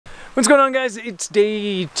What's going on, guys? It's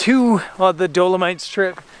day 2 of the Dolomites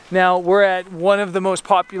trip. Now we're at one of the most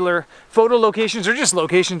popular photo locations, or just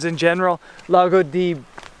locations in general, Lago di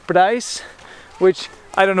Brais, which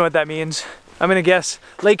I don't know what that means. I'm gonna guess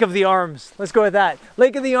Lake of the Arms. Let's go with that.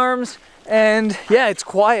 Lake of the Arms, and yeah, it's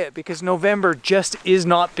quiet because November just is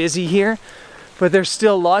not busy here, but there's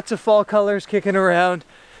still lots of fall colors kicking around.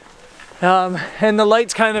 And the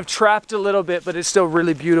light's kind of trapped a little bit, but it's still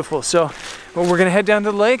really beautiful. So we're gonna head down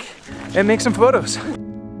to the lake and make some photos.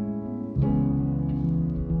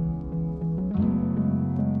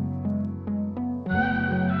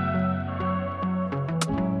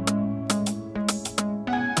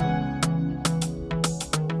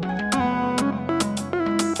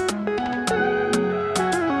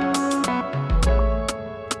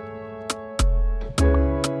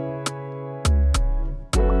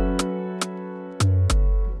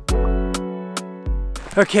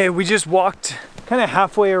 Okay, we just walked kind of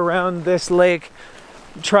halfway around this lake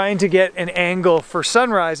trying to get an angle for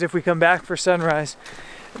sunrise if we come back for sunrise.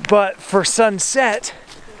 But for sunset,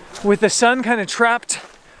 with the sun kind of trapped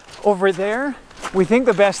over there, we think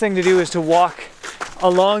the best thing to do is to walk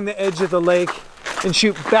along the edge of the lake and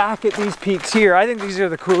shoot back at these peaks here. I think these are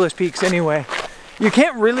the coolest peaks anyway. You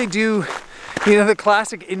can't really do, the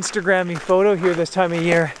classic Instagram-y photo here this time of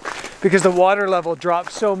year because the water level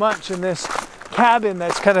drops so much, and this cabin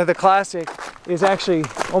that's kind of the classic is actually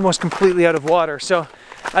almost completely out of water. So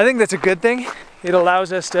I think that's a good thing. It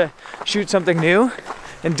allows us to shoot something new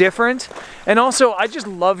and different. And also, I just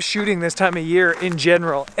love shooting this time of year in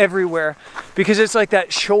general, everywhere, because it's like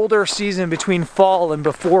that shoulder season between fall and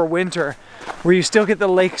before winter, where you still get the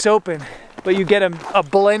lakes open, but you get a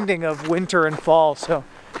blending of winter and fall. So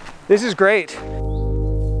this is great.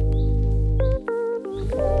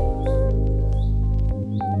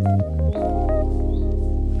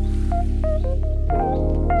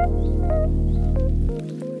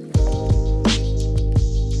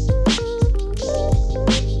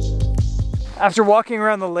 After walking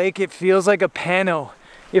around the lake, it feels like a pano.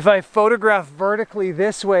 If I photograph vertically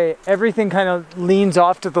this way, everything kind of leans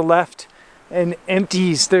off to the left and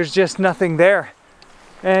empties. There's just nothing there.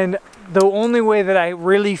 And the only way that I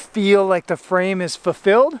really feel like the frame is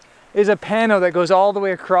fulfilled is a pano that goes all the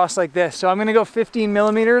way across like this. So I'm gonna go 15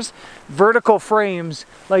 millimeters, vertical frames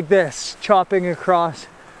like this, chopping across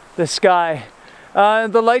the sky.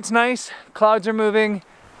 The light's nice, clouds are moving.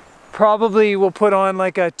 Probably we'll put on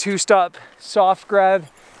like a 2-stop soft grad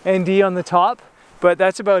ND on the top, but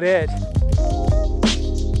that's about it.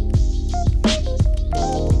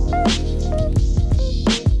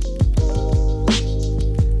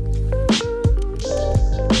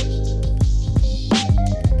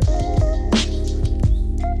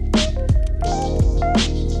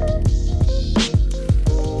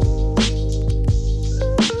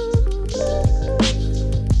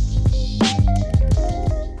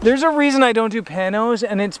 There's a reason I don't do panos,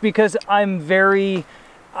 and it's because I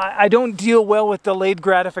don't deal well with delayed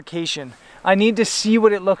gratification. I need to see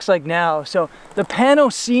what it looks like now. So the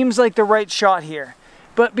pano seems like the right shot here,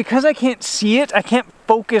 but because I can't see it, I can't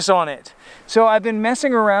focus on it. So I've been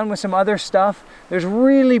messing around with some other stuff. There's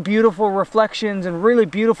really beautiful reflections and really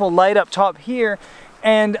beautiful light up top here,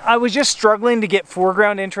 and I was just struggling to get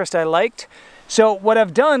foreground interest I liked. So what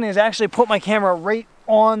I've done is actually put my camera right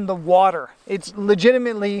on the water. It's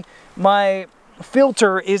legitimately, my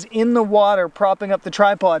filter is in the water propping up the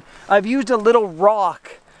tripod. I've used a little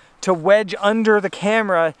rock to wedge under the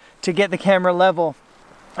camera to get the camera level.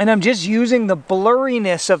 And I'm just using the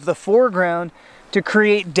blurriness of the foreground to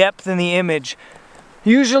create depth in the image.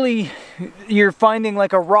 Usually you're finding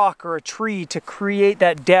like a rock or a tree to create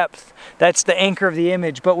that depth. That's the anchor of the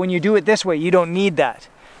image. But when you do it this way, you don't need that.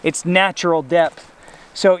 It's natural depth.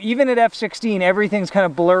 So even at f/16, everything's kind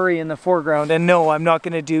of blurry in the foreground. And no, I'm not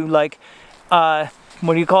gonna do like, what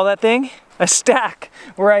do you call that thing? A stack,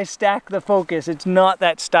 where I stack the focus. It's not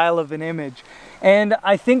that style of an image. And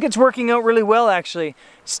I think it's working out really well, actually.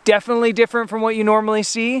 It's definitely different from what you normally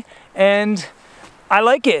see, and I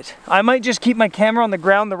like it. I might just keep my camera on the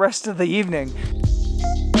ground the rest of the evening.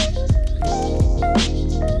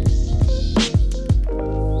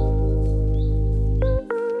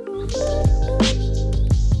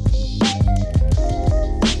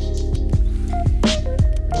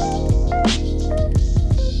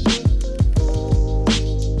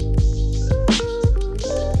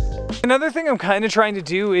 Another thing I'm kind of trying to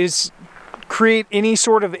do is create any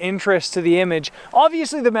sort of interest to the image.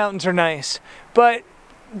 Obviously the mountains are nice, but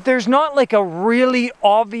there's not like a really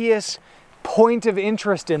obvious point of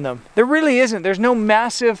interest in them. There really isn't. There's no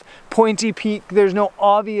massive pointy peak. There's no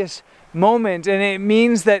obvious moment, and it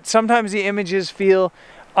means that sometimes the images feel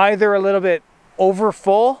either a little bit over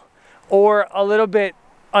full or a little bit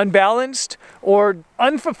unbalanced or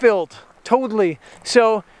unfulfilled, totally.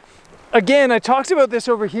 So again, I talked about this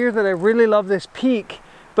over here that I really love this peak,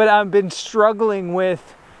 but I've been struggling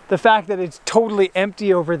with the fact that it's totally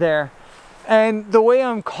empty over there. And the way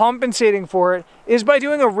I'm compensating for it is by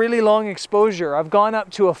doing a really long exposure. I've gone up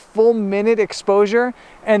to a full minute exposure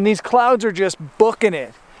and these clouds are just booking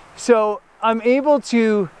it. So I'm able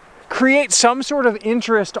to create some sort of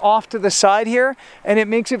interest off to the side here, and it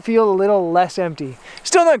makes it feel a little less empty.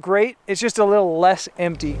 Still not great, it's just a little less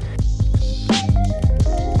empty.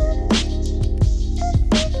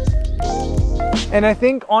 And I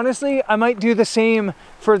think, honestly, I might do the same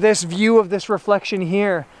for this view of this reflection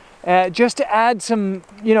here, just to add some,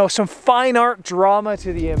 you know, some fine art drama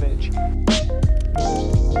to the image.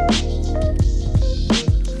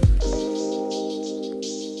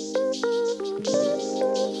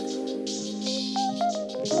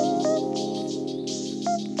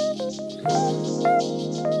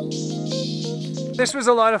 This was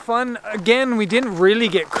a lot of fun. Again, we didn't really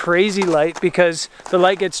get crazy light because the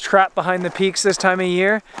light gets trapped behind the peaks this time of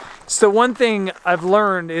year. So one thing I've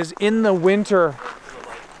learned is in the winter,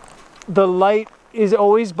 the light is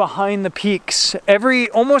always behind the peaks.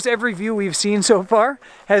 Almost every view we've seen so far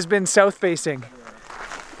has been south facing.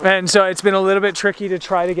 And so it's been a little bit tricky to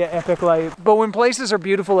try to get epic light. But when places are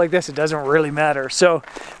beautiful like this, it doesn't really matter. So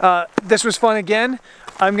this was fun again.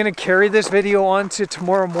 I'm gonna carry this video on to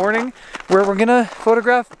tomorrow morning where we're gonna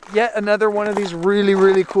photograph yet another one of these really,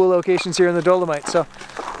 really cool locations here in the Dolomites. So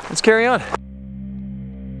let's carry on.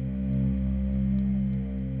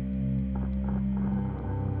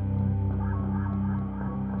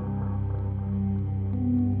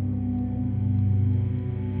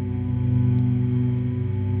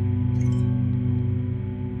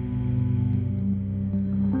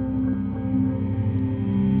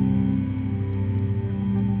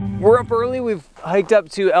 We're up early. We've hiked up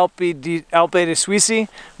to Alpe di Suisi,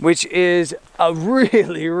 which is a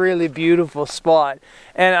really, really beautiful spot.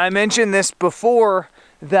 And I mentioned this before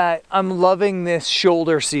that I'm loving this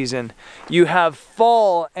shoulder season. You have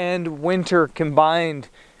fall and winter combined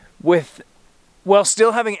with, while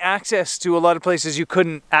still having access to a lot of places you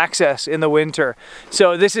couldn't access in the winter.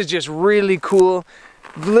 So this is just really cool.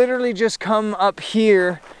 Literally just come up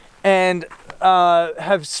here and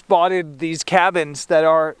have spotted these cabins that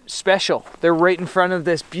are special. They're right in front of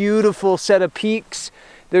this beautiful set of peaks.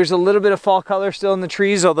 There's a little bit of fall color still in the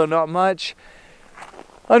trees, although not much.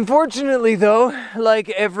 Unfortunately though, like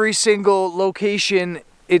every single location,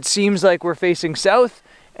 it seems like we're facing south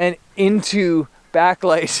and into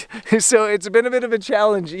backlight. So it's been a bit of a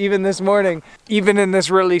challenge even this morning, even in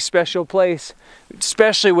this really special place,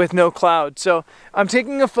 especially with no cloud. So I'm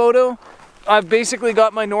taking a photo. I've basically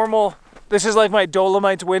got my normal, this is like my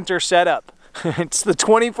Dolomites winter setup. It's the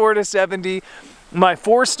 24-70, my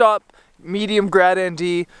 4-stop medium grad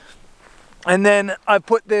ND, and then I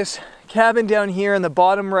put this cabin down here in the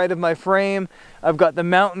bottom right of my frame. I've got the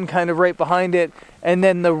mountain kind of right behind it, and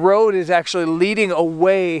then the road is actually leading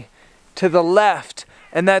away to the left,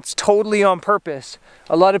 and that's totally on purpose.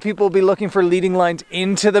 A lot of people will be looking for leading lines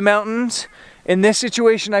into the mountains. In this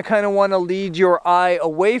situation, I kind of want to lead your eye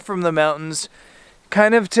away from the mountains,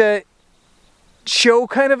 kind of to show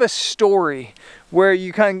kind of a story where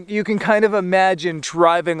you can kind of imagine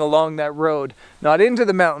driving along that road, not into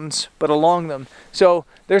the mountains, but along them. So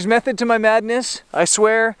there's method to my madness, I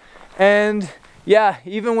swear. And yeah,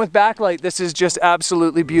 even with backlight, this is just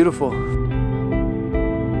absolutely beautiful.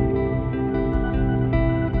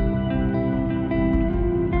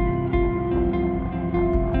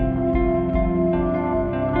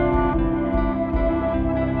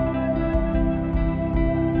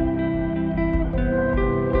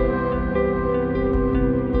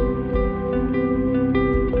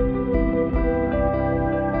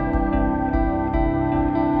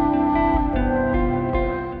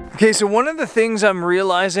 Okay, so one of the things I'm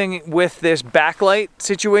realizing with this backlight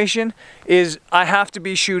situation is I have to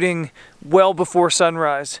be shooting well before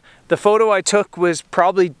sunrise. The photo I took was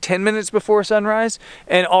probably 10 minutes before sunrise,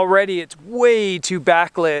 and already it's way too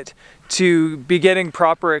backlit to be getting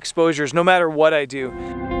proper exposures, no matter what I do.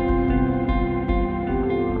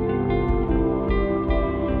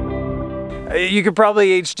 You could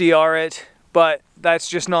probably HDR it, but that's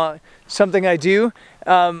just not something I do.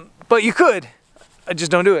 But you could. I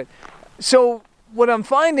just don't do it. So what I'm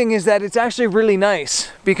finding is that it's actually really nice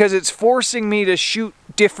because it's forcing me to shoot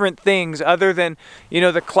different things other than, you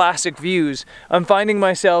know, the classic views. I'm finding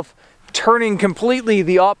myself turning completely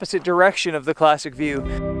the opposite direction of the classic view.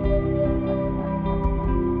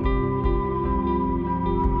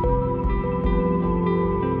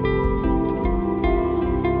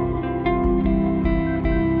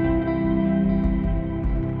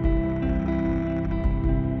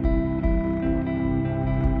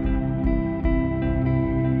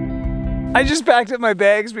 I just packed up my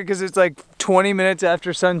bags because it's like 20 minutes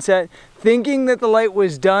after sunset, thinking that the light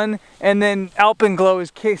was done, and then Alpenglow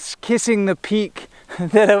is kissing the peak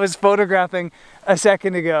that I was photographing a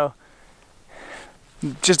second ago.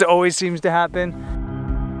 Just always seems to happen.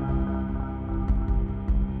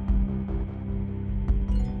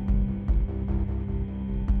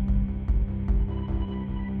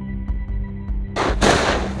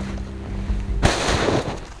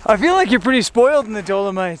 I feel like you're pretty spoiled in the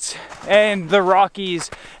Dolomites and the Rockies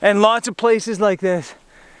and lots of places like this,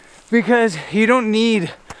 because you don't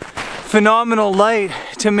need phenomenal light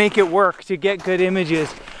to make it work, to get good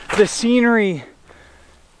images. The scenery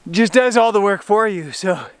just does all the work for you.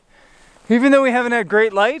 So even though we haven't had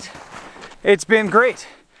great light, it's been great.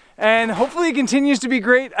 And hopefully it continues to be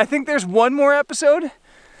great. I think there's one more episode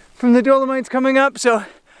from the Dolomites coming up, so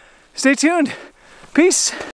stay tuned. Peace.